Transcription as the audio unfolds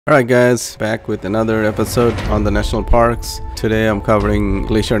Alright guys, back with another episode on the national parks. Today I'm covering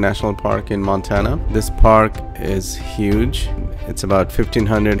Glacier National Park in Montana. This park is huge. It's about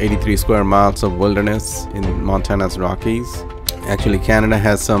 1,583 square miles of wilderness in Montana's Rockies. Actually, Canada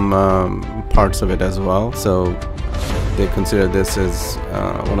has some parts of it as well, so they consider this as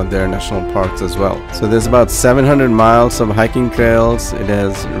one of their national parks as well. So there's about 700 miles of hiking trails. It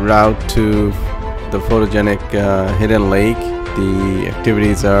has route to the photogenic hidden lake. The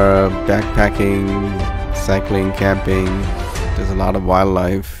activities are backpacking, cycling, camping. There's a lot of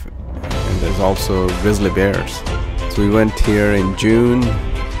wildlife, and there's also grizzly bears. So we went here in June.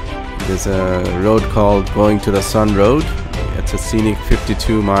 There's a road called Going to the Sun Road. It's a scenic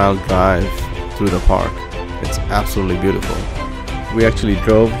 52-mile drive through the park. It's absolutely beautiful. We actually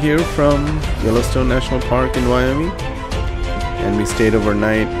drove here from Yellowstone National Park in Wyoming, and we stayed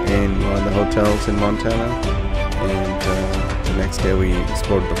overnight in one of the hotels in Montana. The next day we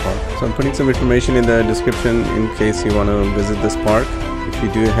explored the park. So I'm putting some information in the description in case you want to visit this park. If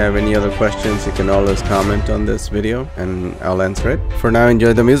you do have any other questions, you can always comment on this video and I'll answer it. For now,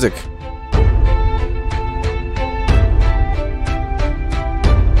 enjoy the music.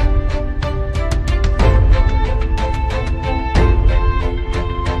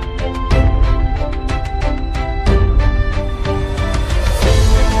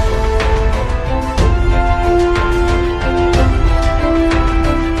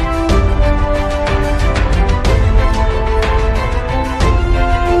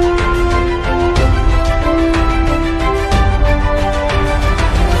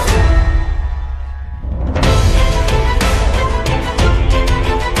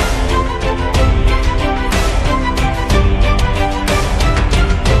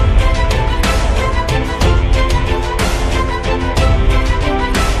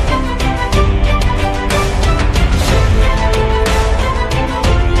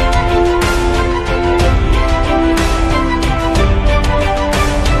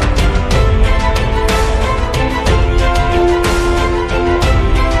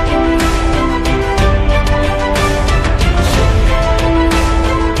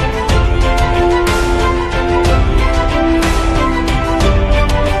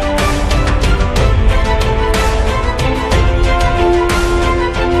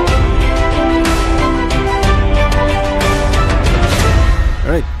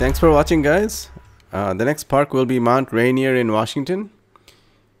 Alright, thanks for watching guys. The next park will be Mount Rainier in Washington,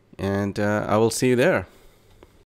 and I will see you there.